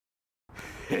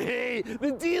Hey,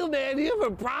 the deal man here for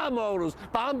Prime Autos,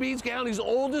 Palm Beach County's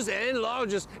oldest and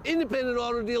largest independent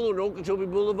auto dealer on Okeechobee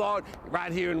Boulevard,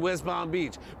 right here in West Palm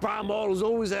Beach. Prime Autos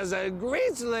always has a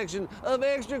great selection of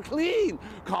extra clean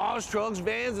cars, trucks,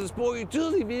 vans, and sport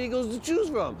utility vehicles to choose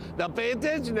from. Now pay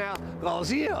attention now, because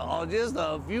here are just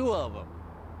a few of them.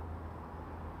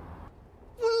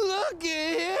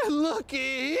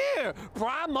 Looky here.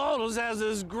 Prime Autos has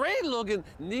this great looking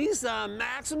Nissan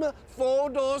Maxima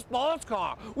 4-door sports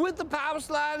car with the power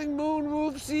sliding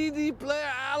moonroof, CD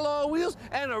player, alloy wheels,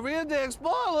 and a rear deck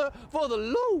spoiler for the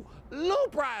low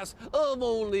price of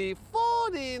only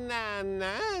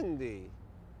 $49.90.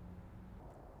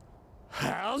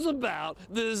 How's about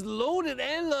this loaded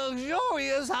and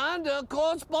luxurious Honda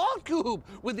Accord Sport Coupe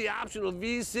with the optional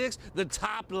V6, the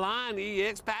top line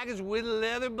EX package with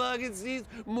leather bucket seats,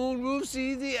 moonroof,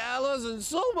 CD alloys, and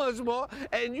so much more,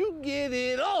 and you get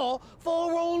it all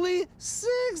for only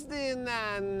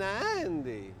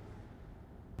 $69.90.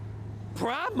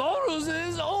 Prime Autos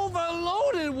is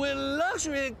overloaded with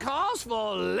luxury cars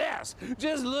for less.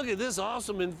 Just look at this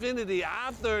awesome Infiniti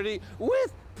i30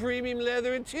 with premium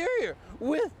leather interior,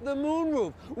 with the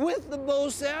moonroof, with the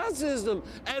Bose sound system,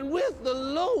 and with the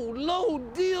low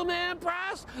deal man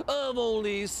price of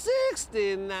only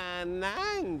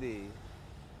 $69.90.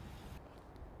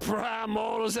 Prime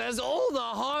Autos has all the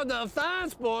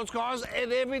hard-to-find sports cars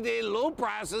at everyday low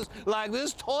prices, like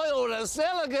this Toyota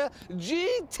Celica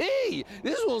GT.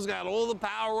 This one's got all the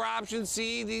power options,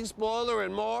 CD, spoiler,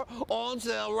 and more on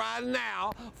sale right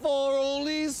now for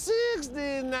only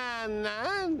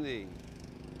 $69.90.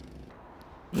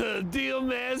 The deal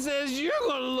man says you're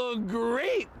gonna look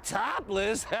great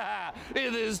topless.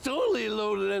 It is totally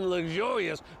loaded and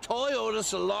luxurious Toyota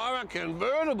Solara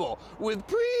convertible with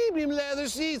premium leather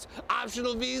seats,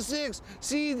 optional V6,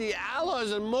 CD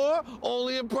alloys, and more,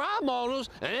 only at Prime Autos,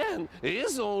 and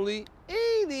it's only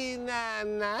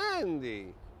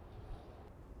 $89.90.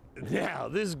 Now,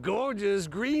 this gorgeous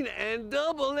green and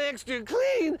double extra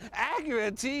clean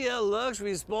Acura TL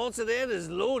Luxury Sports Sedan is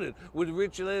loaded with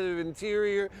rich leather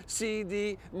interior,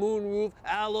 CD, moonroof,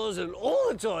 alloys, and all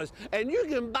the toys. And you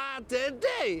can buy it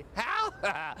today. How?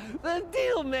 The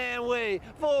deal man way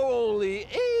for only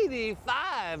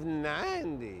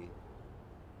 $85.90.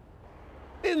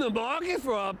 In the market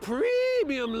for a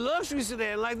premium luxury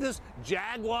sedan like this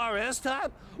Jaguar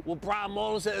S-Type? Well, Prime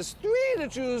Autos has 3 to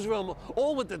choose from,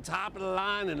 all with the top of the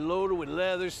line and loaded with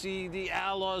leather, CD,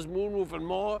 alloys, moonroof, and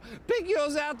more. Pick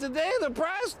yours out today. The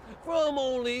price from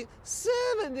only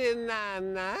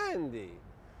 $79.90.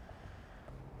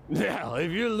 Now,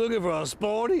 if you're looking for a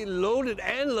sporty, loaded,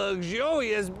 and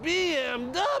luxurious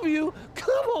BMW,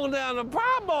 come on down to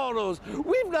Prime Autos.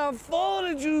 We've got 4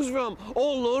 to choose from,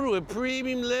 all loaded with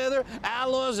premium leather,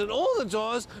 alloys, and all the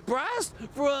toys, priced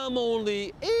from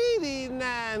only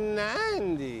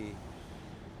 $89.90.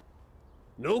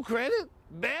 No credit?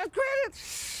 Bad credit?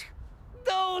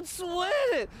 Don't sweat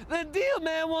it. The deal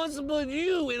man wants to put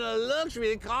you in a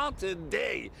luxury car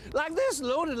today. Like this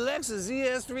loaded Lexus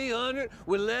ES300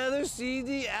 with leather,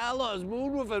 CD, alloys,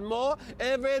 moonroof, and more.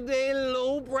 Everyday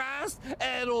low price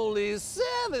at only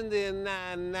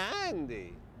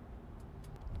 $79.90.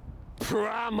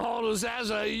 Prime Autos has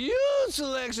a huge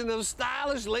selection of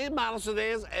stylish late model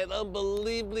sedans at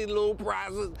unbelievably low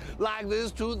prices, like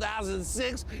this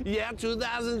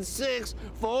 2006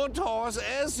 Ford Taurus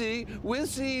SE with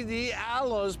CD,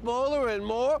 alloy, spoiler, and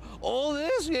more. All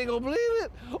this, you ain't gonna believe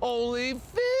it, only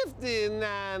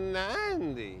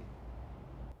 $59.90.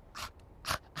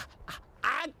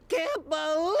 I can't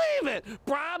believe it!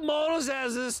 Prime Autos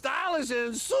has this stylish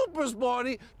and super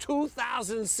sporty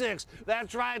 2006,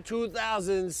 that's right,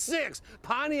 2006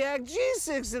 Pontiac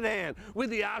G6 sedan with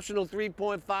the optional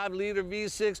 3.5-liter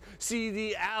V6,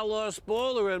 CD, alloy,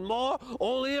 spoiler, and more,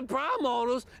 only at Prime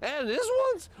Autos, and this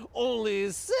one's only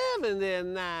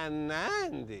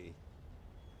 $79.90.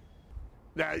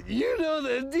 Now, you know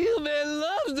the deal man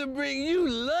loves to bring you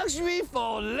luxury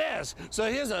for less. So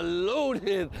here's a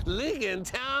loaded Lincoln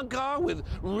Town Car with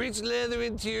rich leather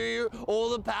interior, all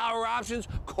the power options,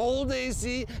 cold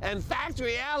AC, and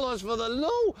factory alloys for the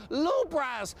low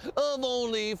price of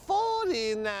only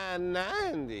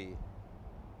 $49.90.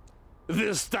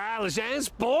 This stylish and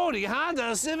sporty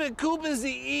Honda Civic Coupe is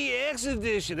the EX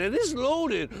edition, and it's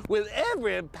loaded with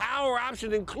every power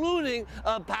option, including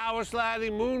a power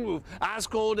sliding moonroof, ice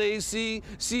cold AC,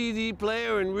 CD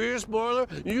player, and rear spoiler.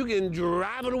 You can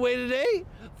drive it away today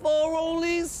for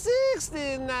only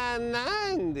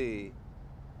 $69.90.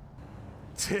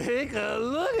 Take a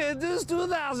look at this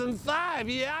 2005,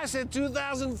 yeah, I said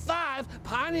 2005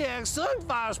 Pontiac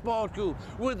Sunfire Sport Coupe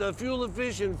with a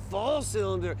fuel-efficient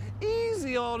 4-cylinder,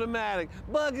 easy automatic,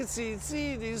 bucket seat,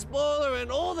 CD, spoiler, and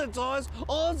all the toys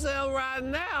on sale right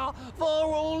now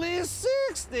for only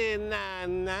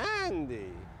 $69.90.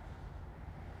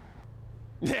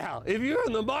 Now, if you're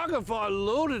in the market for a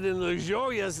loaded and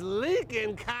luxurious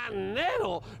Lincoln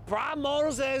Continental, Prime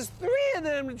Motors has 3 of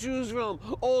them to choose from,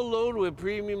 all loaded with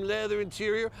premium leather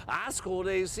interior, ice-cold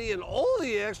AC, and all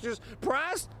the extras,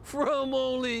 priced from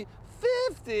only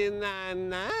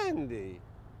 $59.90.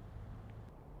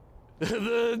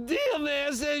 The deal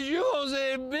man says you're gonna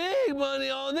save big money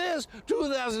on this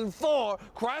 2004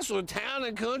 Chrysler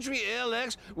Town & Country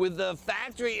LX with the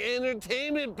factory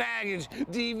entertainment package.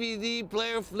 DVD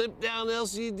player, flip-down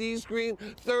LCD screen,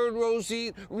 3rd row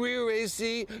seat, rear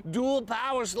AC, dual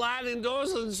power sliding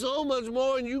doors, and so much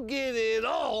more, and you get it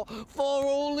all for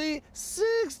only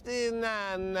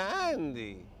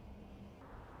 $69.90.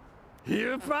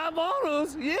 Here at Prime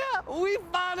Autos, yeah, we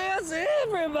finance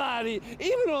everybody,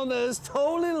 even on this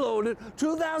totally loaded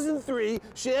 2003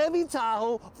 Chevy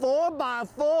Tahoe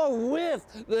 4x4 with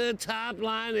the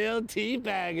top-line LT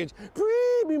package,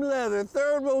 premium leather,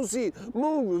 3rd row seat,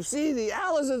 moonroof, CD,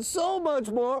 alloys, and so much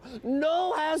more.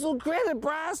 No hassle credit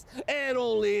price at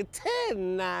only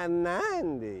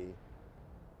 $10,990.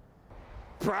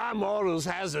 Prime Autos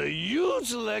has a huge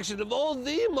selection of all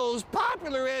the most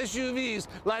popular SUVs,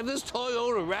 like this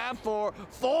Toyota RAV4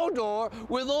 4-door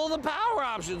with all the power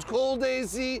options, cold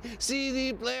AC,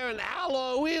 CD player, and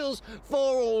alloy wheels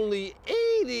for only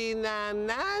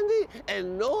 $89.90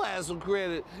 and no hassle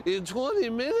credit in 20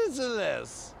 minutes or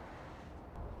less.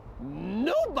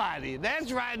 Nobody,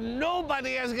 that's right,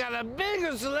 nobody has got a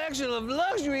bigger selection of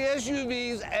luxury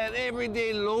SUVs at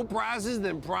everyday low prices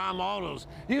than Prime Autos.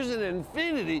 Here's an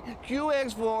Infiniti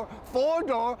QX4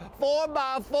 4-door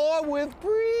 4x4 with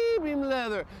premium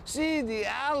leather, CD,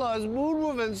 alloys,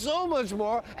 moonroof, and so much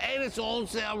more, and it's on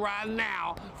sale right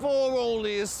now for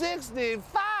only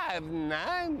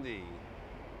 $65.90.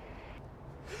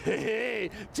 Hey,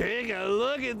 take a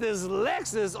look at this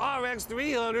Lexus RX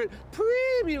 300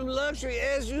 premium luxury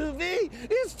SUV.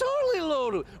 It's totally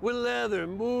loaded with leather,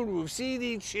 moonroof,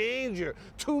 CD changer,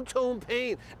 2-tone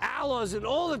paint, alloys, and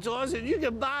all the toys that you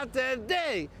can buy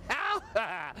today. How?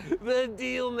 The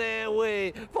deal man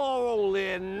way for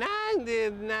only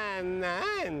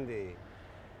 $99.90.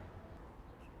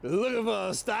 Looking for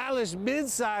a stylish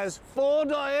mid-size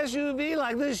 4-door SUV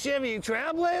like this Chevy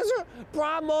Trailblazer?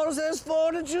 Prime Motors has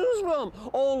 4 to choose from,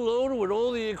 all loaded with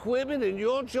all the equipment and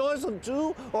your choice of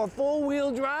 2 or 4-wheel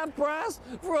drive price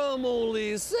from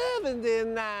only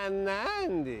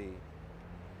 $79.90.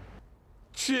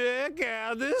 Check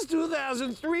out this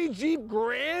 2003 Jeep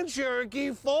Grand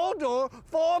Cherokee 4-door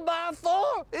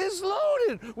 4x4. It's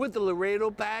loaded with the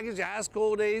Laredo package,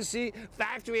 ice-cold AC,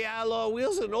 factory alloy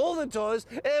wheels, and all the toys,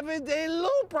 everyday low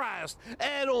priced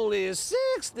at only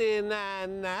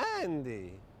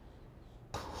 $69.90.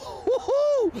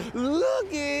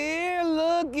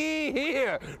 Looky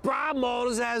here. Prime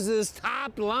Motors has this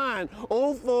top line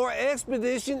 04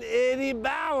 Expedition Eddie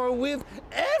Bauer with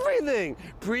everything.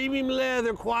 Premium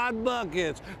leather quad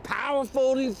buckets, power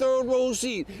folding 3rd row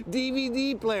seat,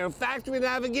 DVD player, factory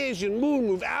navigation,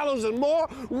 moonroof, alloys, and more.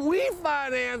 We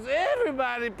finance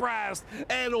everybody priced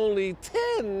at only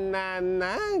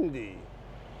 $10,990.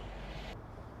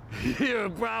 Here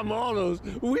at Prime Autos,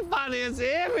 we finance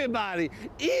everybody,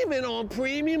 even on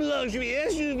premium luxury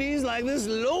SUVs like this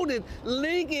loaded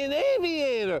Lincoln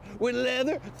Aviator with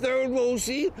leather, 3rd row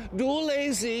seat, dual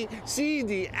AC,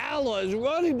 CD, alloys,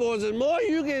 running boards, and more.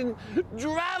 You can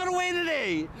drive it away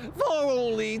today for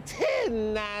only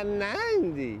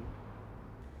 $10,990.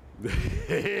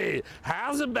 Hey,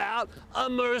 how's about a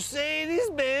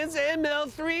Mercedes-Benz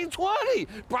ML320?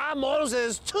 Prime Motors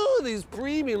has 2 of these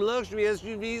premium luxury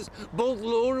SUVs, both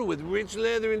loaded with rich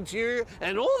leather interior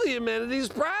and all the amenities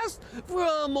priced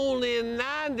from only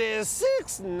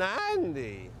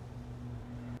 $96.90.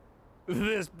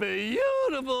 This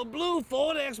beautiful blue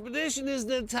Ford Expedition is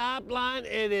the top-line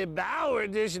Eddie Bauer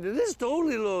edition, and it's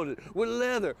totally loaded with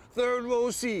leather, 3rd row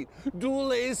seat,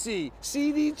 dual AC,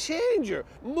 CD changer,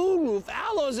 moonroof,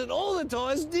 alloys, and all the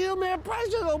toys. Deal man price,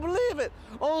 you don't believe it,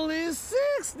 only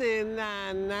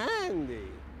 $69.90.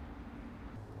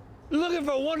 Looking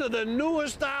for one of the newer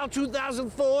style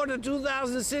 2004 to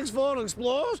 2006 Ford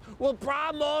Explorers? Well,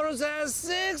 Prime Motors has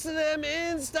 6 of them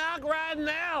in stock right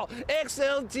now.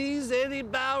 XLTs, Eddie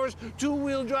Bauers,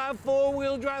 2-wheel drive,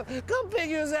 4-wheel drive. Come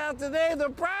pick yours out today. The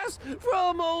price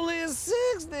from only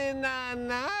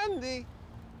 $69.90.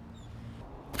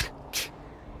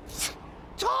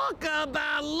 Talk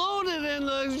about loaded and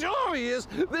luxurious.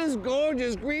 This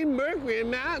gorgeous green Mercury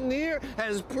Mountaineer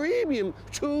has premium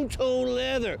two-tone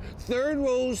leather,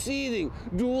 third-row seating,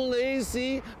 dual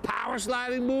AC, power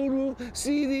sliding moonroof,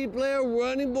 CD player,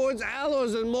 running boards,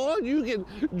 alloys, and more. You can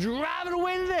drive it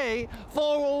away today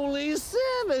for only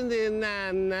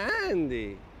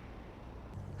 $79.90.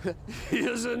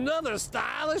 Here's another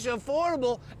stylish,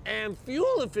 affordable, and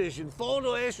fuel-efficient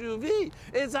four-door SUV.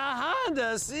 It's a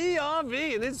Honda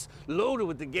CR-V, and it's loaded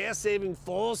with the gas-saving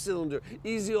four-cylinder,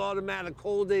 easy automatic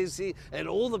cold AC, and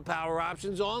all the power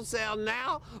options on sale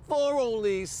now for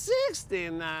only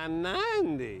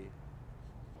 $69.90.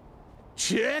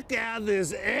 Check out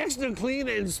this extra clean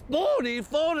and sporty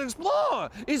Ford Explorer.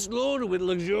 It's loaded with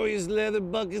luxurious leather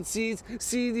bucket seats,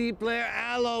 CD player,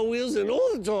 alloy wheels, and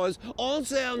all the toys on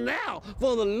sale now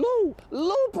for the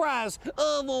low price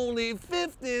of only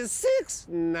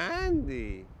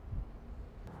 $56.90.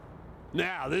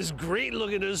 Now, this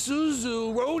great-looking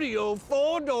Isuzu Rodeo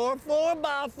four-door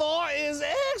 4x4 is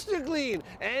extra clean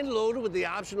and loaded with the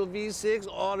optional V6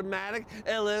 automatic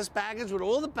LS package with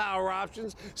all the power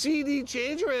options, CD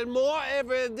changer, and more.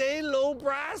 Everyday low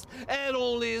price at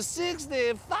only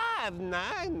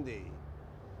 $65.90.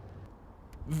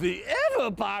 The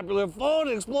ever-popular Ford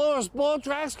Explorer Sport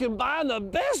Trax combine the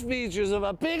best features of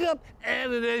a pickup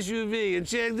and an SUV. And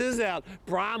check this out.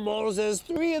 Prime Motors has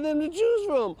 3 of them to choose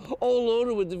from, all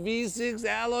loaded with the V6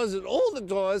 alloys and all the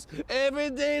toys.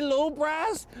 Everyday low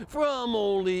price from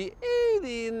only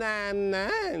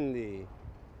 $89.90.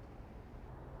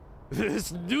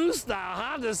 This new style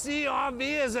Honda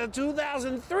CR-V is a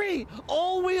 2003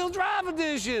 all-wheel drive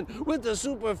edition with the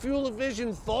super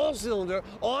fuel-efficient four-cylinder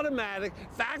automatic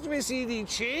factory CD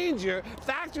changer,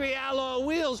 factory alloy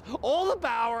wheels, all the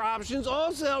power options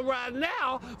on sale right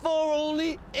now for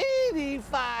only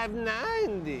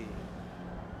 $85.90.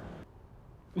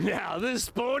 Now, this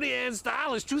sporty and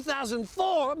stylish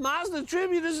 2004 Mazda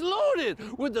Tribute is loaded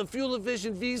with the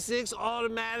fuel-efficient V6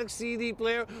 automatic CD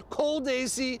player, cold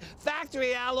AC,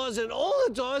 factory alloys, and all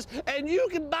the toys, and you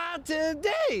can buy it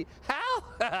today.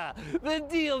 How? The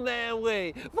Deal Man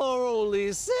way for only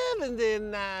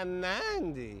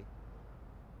 $79.90.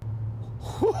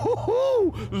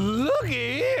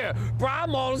 Looky here!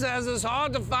 Prime Motors has this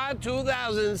hard-to-find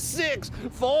 2006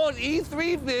 Ford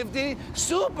E350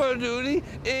 Super Duty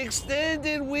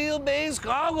extended wheelbase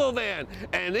cargo van.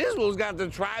 And this one's got the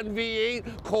Triton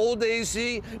V8, cold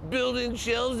AC, built-in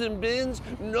shelves and bins,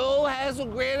 no hassle,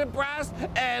 granted price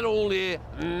at only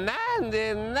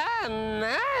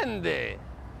 $99.90.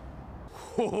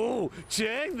 Oh,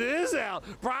 check this out.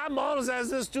 Prime Motors has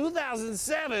this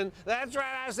 2007, that's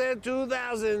right, I said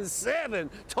 2007,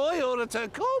 Toyota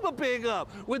Tacoma pickup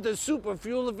with the super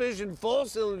fuel-efficient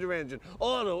four-cylinder engine,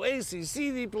 auto, AC,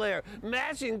 CD player,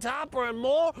 matching topper, and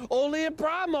more, only at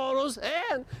Prime Motors,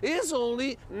 and it's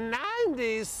only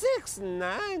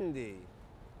 $96.90.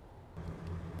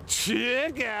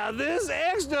 Check out this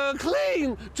extra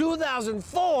clean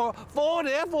 2004 Ford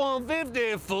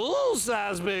F-150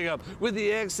 full-size pickup with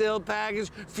the XL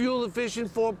package,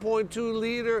 fuel-efficient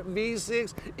 4.2-liter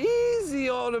V6, easy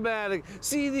automatic,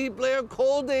 CD player,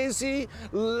 cold AC,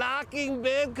 locking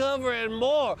bed cover, and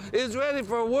more. It's ready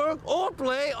for work or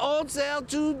play, on sale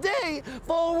today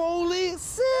for only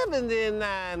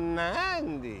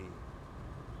 $79.90.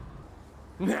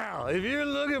 Now, if you're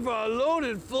looking for a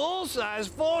loaded full-size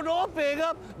four-door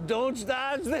pickup, don't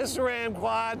dodge this Ram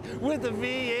Quad with the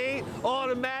V8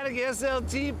 automatic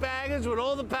SLT package with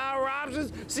all the power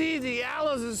options, CD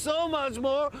alloys, and so much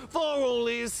more for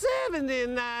only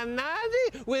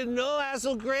 $79.90 with no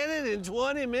hassle credit in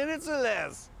 20 minutes or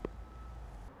less.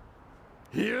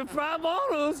 Here at Prime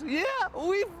Motors, yeah,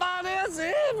 we finance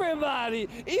everybody,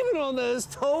 even on this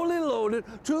totally loaded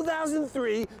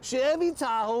 2003 Chevy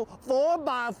Tahoe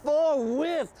 4x4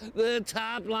 with the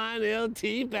top-line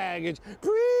LT package,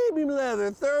 premium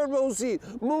leather, third-row seat,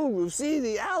 moonroof,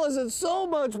 CD, alloys, and so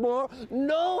much more.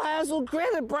 No hassle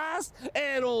credit price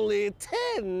at only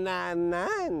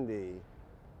 $10,990.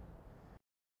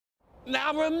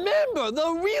 Now remember,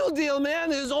 the real deal,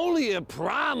 man, is only at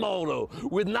Prime Auto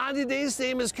with 90 days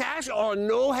same as cash or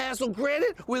no hassle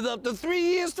credit with up to 3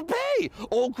 years to pay.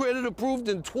 All credit approved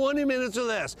in 20 minutes or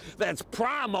less. That's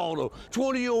Prime Auto,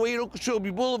 2008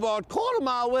 Okeechobee Boulevard, quarter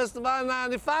mile west of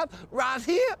I-95, right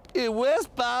here in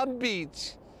West Palm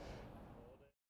Beach.